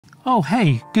Oh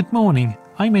hey, good morning.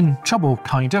 I'm in trouble,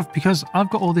 kind of, because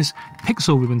I've got all this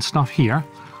pixel ribbon stuff here,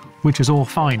 which is all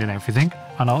fine and everything,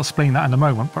 and I'll explain that in a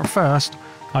moment. But first,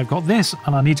 I've got this,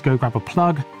 and I need to go grab a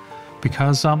plug,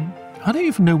 because I don't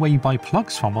even know where you buy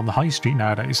plugs from on the high street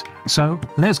nowadays. So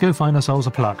let's go find ourselves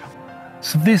a plug.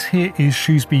 So this here is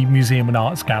Shrewsbury Museum and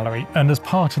Arts Gallery, and as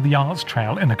part of the Arts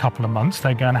Trail in a couple of months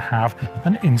they're going to have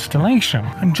an installation.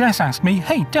 And Jess asked me,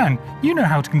 hey Dan, you know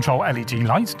how to control LED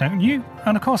lights, don't you?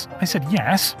 And of course I said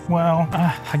yes. Well,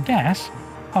 I guess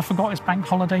I forgot it's Bank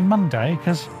Holiday Monday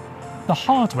because the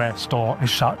hardware store is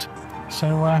shut.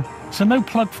 So no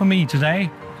plug for me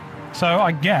today. So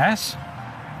I guess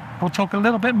we'll talk a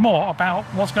little bit more about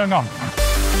what's going on.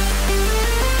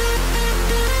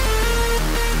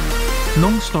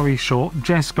 Long story short,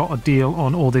 Jess got a deal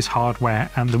on all this hardware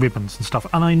and the ribbons and stuff,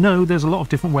 and I know there's a lot of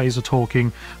different ways of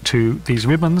talking to these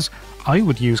ribbons. I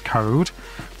would use code,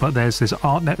 but there's this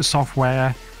ArtNet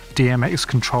software, DMX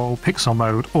control, pixel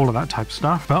mode, all of that type of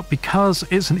stuff. But because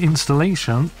it's an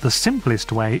installation, the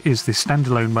simplest way is this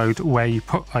standalone mode where you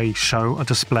put a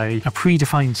display, a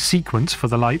predefined sequence for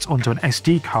the lights onto an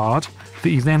SD card that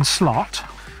you then slot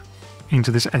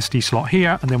into this SD slot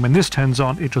here, and then when this turns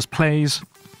on, it just plays,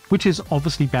 which is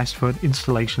obviously best for an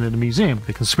installation in a museum.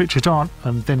 They can switch it on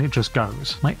and then it just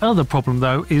goes. My other problem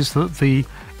though is that the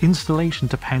installation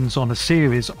depends on a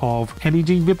series of LED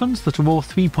ribbons that are all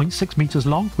 3.6 meters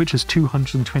long, which is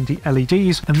 220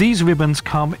 LEDs, and these ribbons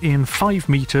come in 5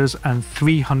 meters and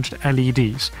 300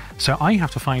 LEDs. So I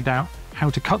have to find out how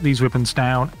to cut these ribbons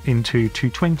down into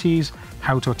 220s,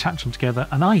 how to attach them together,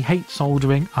 and I hate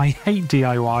soldering, I hate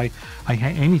DIY, I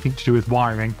hate anything to do with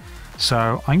wiring.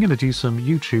 So I'm going to do some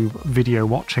YouTube video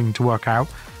watching to work out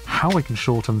how I can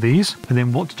shorten these, and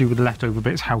then what to do with the leftover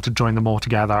bits, how to join them all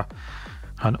together,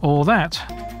 and all that.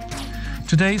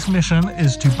 Today's mission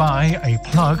is to buy a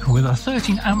plug with a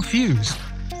 13 amp fuse.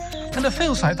 And it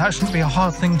feels like that shouldn't be a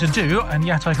hard thing to do, and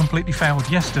yet I completely failed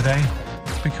yesterday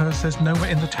because there's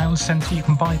nowhere in the town centre you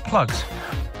can buy plugs.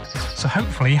 So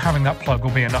hopefully having that plug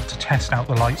will be enough to test out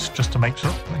the lights just to make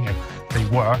sure they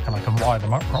work and I can wire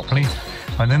them up properly.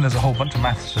 And then there's a whole bunch of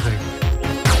maths to do.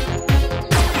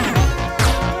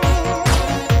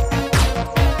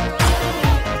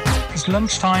 It's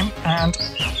lunchtime and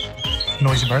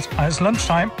noisy birds. It's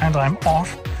lunchtime and I'm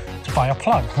off to buy a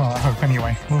plug. Well, I hope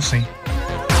anyway. We'll see.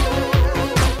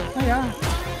 Oh yeah.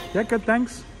 Yeah, good,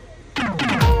 thanks.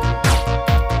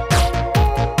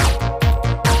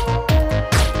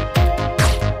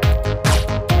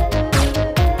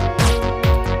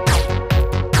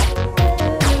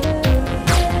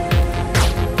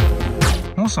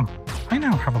 Awesome. I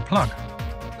now have a plug.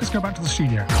 Let's go back to the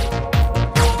studio.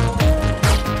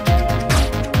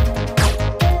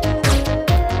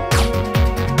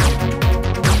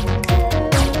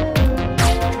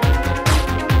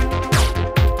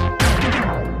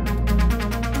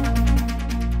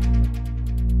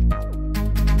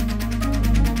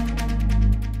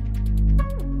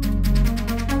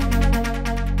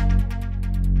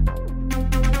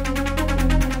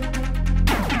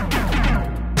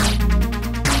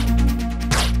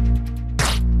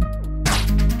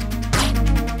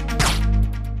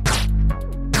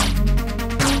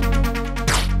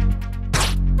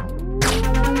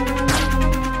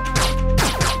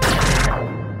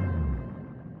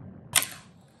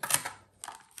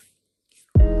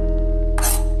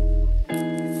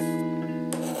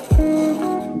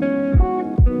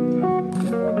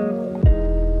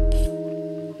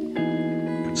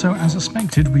 So as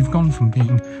expected, we've gone from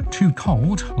being too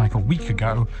cold, like a week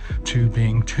ago, to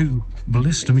being too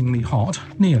blisteringly hot.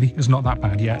 Nearly, it's not that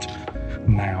bad yet.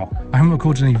 Now, I haven't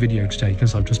recorded any video today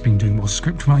because I've just been doing more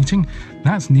script writing.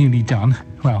 That's nearly done.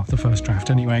 Well, the first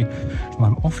draft anyway. And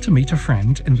I'm off to meet a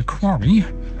friend in the quarry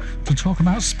to talk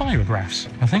about spirographs,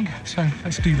 I think. So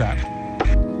let's do that.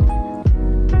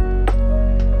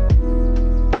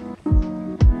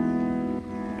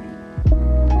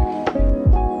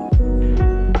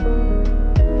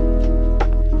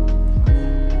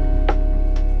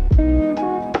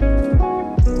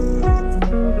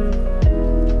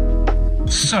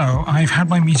 So, I've had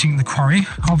my meeting in the quarry.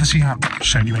 Obviously, I haven't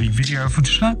shown you any video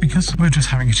footage of that because we're just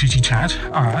having a chitty chat.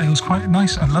 It was quite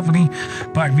nice and lovely,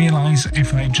 but I realised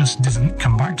if I just didn't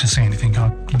come back to say anything,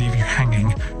 I'd leave you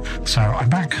hanging. So, I'm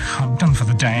back. I'm done for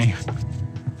the day.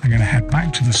 I'm going to head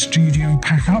back to the studio,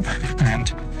 pack up, and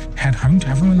head home to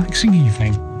have a relaxing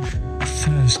evening.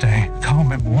 Thursday. Can't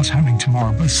remember what's happening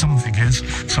tomorrow, but something is.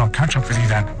 So, I'll catch up with you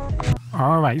then.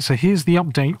 Alright, so here's the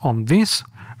update on this.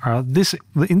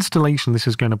 The installation this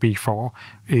is going to be for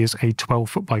is a 12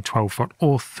 foot by 12 foot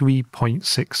or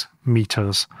 3.6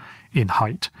 meters in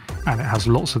height, and it has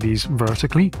lots of these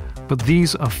vertically, but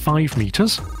these are 5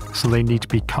 meters, so they need to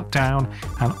be cut down,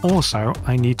 and also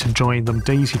I need to join them,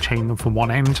 daisy chain them from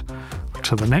one end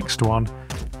to the next one,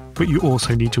 but you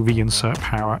also need to reinsert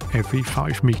power every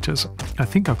 5 meters. I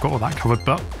think I've got all that covered,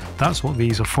 but that's what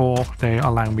these are for. They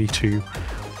allow me to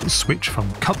switch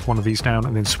from cut one of these down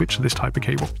and then switch to this type of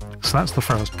cable. So that's the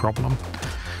first problem.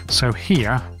 So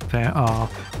here there are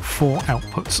 4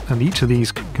 outputs, and each of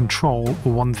these can control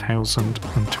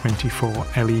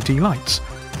 1024 LED lights.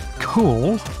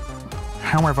 Cool.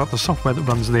 However, the software that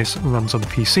runs this runs on the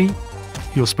PC.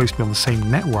 You're supposed to be on the same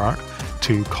network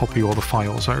to copy all the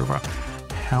files over.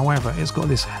 However, it's got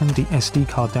this handy SD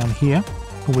card down here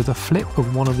with a flip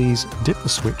of one of these dipper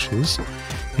switches.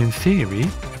 In theory,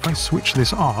 if I switch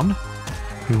this on,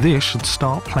 this should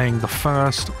start playing the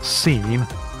first scene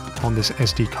on this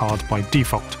SD card by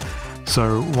default.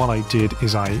 So what I did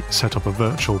is I set up a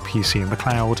virtual PC in the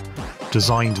cloud,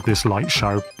 designed this light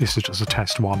show, this is just a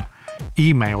test one,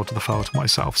 emailed the file to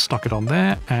myself, stuck it on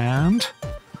there, and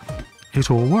it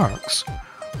all works.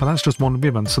 But that's just one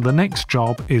ribbon. So the next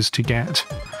job is to get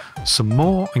some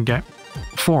more and get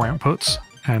 4 outputs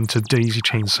and to daisy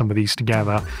chain some of these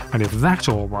together. And if that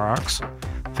all works,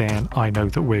 then I know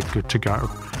that we're good to go.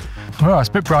 Well, it's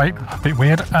a bit bright, a bit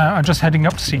weird. I'm just heading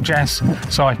up to see Jess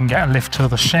so I can get a lift to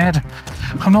the shed.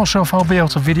 I'm not sure if I'll be able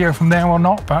to video from there or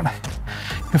not, but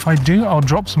if I do, I'll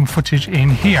drop some footage in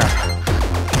here.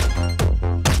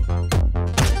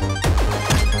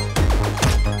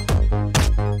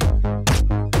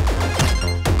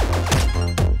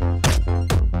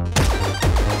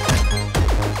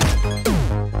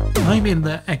 I'm in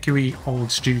the echoey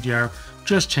old studio,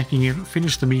 just checking in,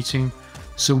 finished the meeting.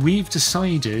 So we've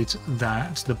decided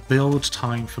that the build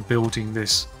time for building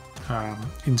this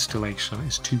installation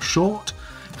is too short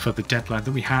for the deadline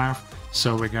that we have.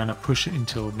 So we're going to push it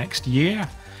until next year,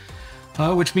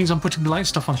 which means I'm putting the light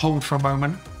stuff on hold for a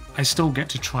moment. I still get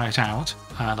to try it out,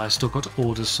 and I still got to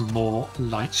order some more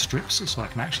light strips so I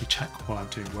can actually check what I'm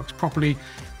doing works properly.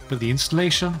 But the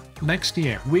installation next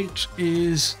year, which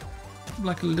is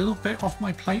like a little bit off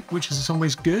my plate, which is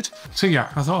always good. So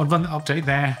yeah, I thought I'd run the update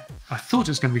there. I thought it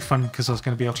was going to be fun because I was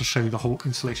going to be able to show you the whole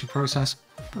installation process,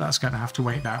 but that's going to have to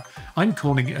wait now. I'm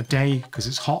calling it a day because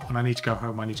it's hot and I need to go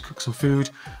home. I need to cook some food,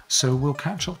 so we'll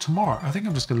catch up tomorrow. I think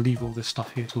I'm just going to leave all this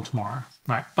stuff here till tomorrow.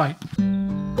 Right, bye.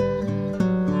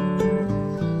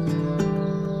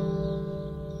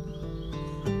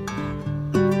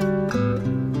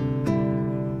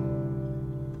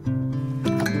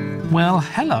 Well,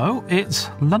 hello, it's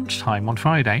lunchtime on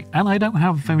Friday, and I don't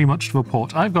have very much to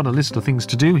report. I've got a list of things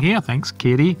to do here, thanks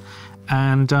Kitty,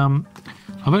 and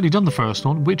I've already done the first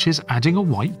one, which is adding a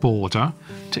white border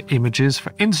to images for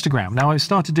Instagram. Now, I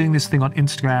started doing this thing on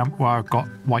Instagram where I've got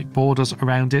white borders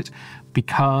around it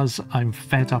because I'm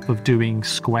fed up of doing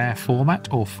square format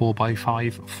or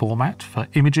 4x5 format for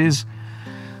images,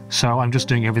 so I'm just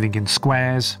doing everything in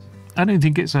squares. I don't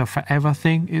think it's a forever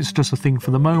thing, it's just a thing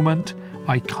for the moment.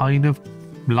 I kind of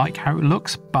like how it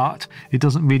looks, but it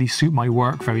doesn't really suit my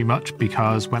work very much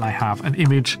because when I have an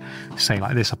image, say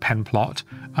like this, a pen plot,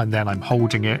 and then I'm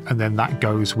holding it and then that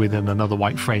goes within another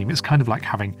white frame, it's kind of like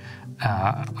having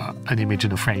an image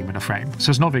in a frame in a frame.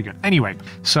 So it's not very good. Anyway,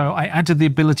 so I added the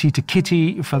ability to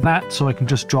Kitty for that, so I can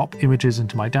just drop images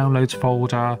into my downloads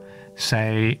folder,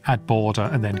 say add border,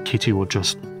 and then Kitty will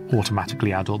just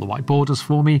automatically add all the white borders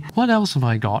for me. What else have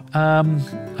I got?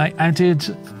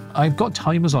 I've got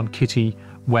timers on Kitty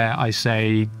where I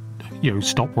say, you know,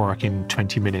 stop work in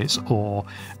 20 minutes, or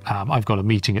I've got a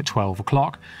meeting at 12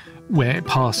 o'clock, where it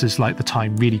passes like the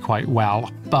time really quite well.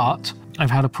 But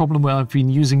I've had a problem where I've been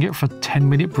using it for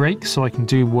 10-minute breaks, so I can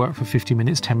do work for 50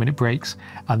 minutes, 10-minute breaks.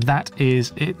 And that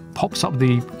is, it pops up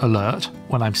the alert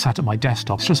when I'm sat at my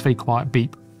desktop. It's just a very quiet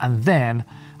beep. And then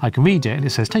I can read it and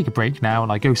it says take a break now,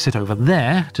 and I go sit over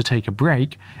there to take a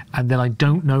break, and then I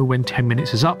don't know when 10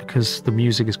 minutes is up because the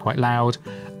music is quite loud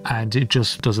and it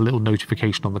just does a little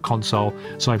notification on the console.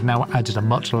 So I've now added a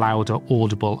much louder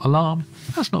audible alarm.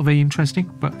 That's not very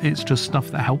interesting, but it's just stuff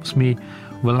that helps me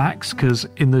relax, because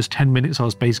in those 10 minutes I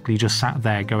was basically just sat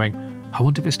there going, I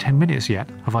wonder if it's 10 minutes yet.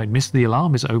 Have I missed the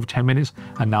alarm? Is it over 10 minutes?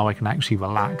 And now I can actually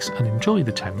relax and enjoy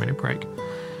the 10-minute break.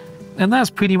 And that's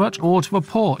pretty much all to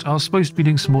report. I was supposed to be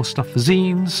doing some more stuff for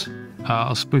zines. I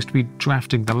was supposed to be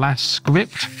drafting the last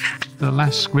script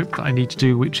that I need to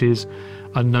do, which is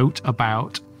a note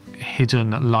about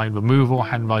hidden line removal,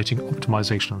 handwriting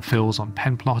optimization and fills on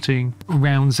pen plotting.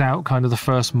 Rounds out kind of the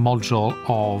first module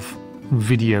of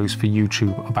videos for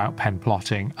YouTube about pen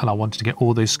plotting, and I wanted to get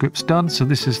all those scripts done. So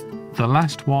this is the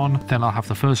last one, then I'll have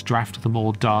the first draft of them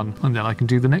all done, and then I can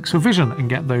do the next revision and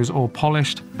get those all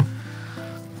polished.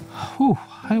 Whew,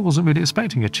 I wasn't really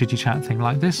expecting a chitty chat thing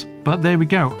like this, but there we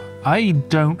go. I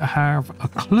don't have a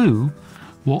clue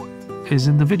what is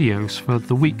in the videos for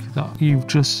the week that you've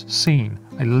just seen.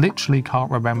 I literally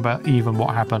can't remember even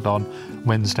what happened on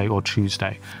Wednesday or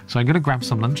Tuesday. So I'm going to grab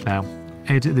some lunch now,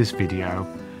 edit this video,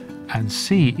 and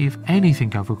see if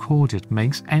anything I've recorded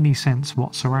makes any sense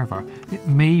whatsoever. It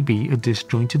may be a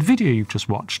disjointed video you've just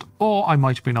watched, or I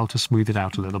might have been able to smooth it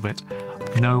out a little bit.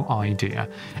 No idea.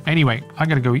 Anyway, I'm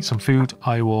going to go eat some food.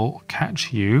 I will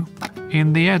catch you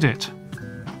in the edit.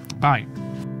 Bye.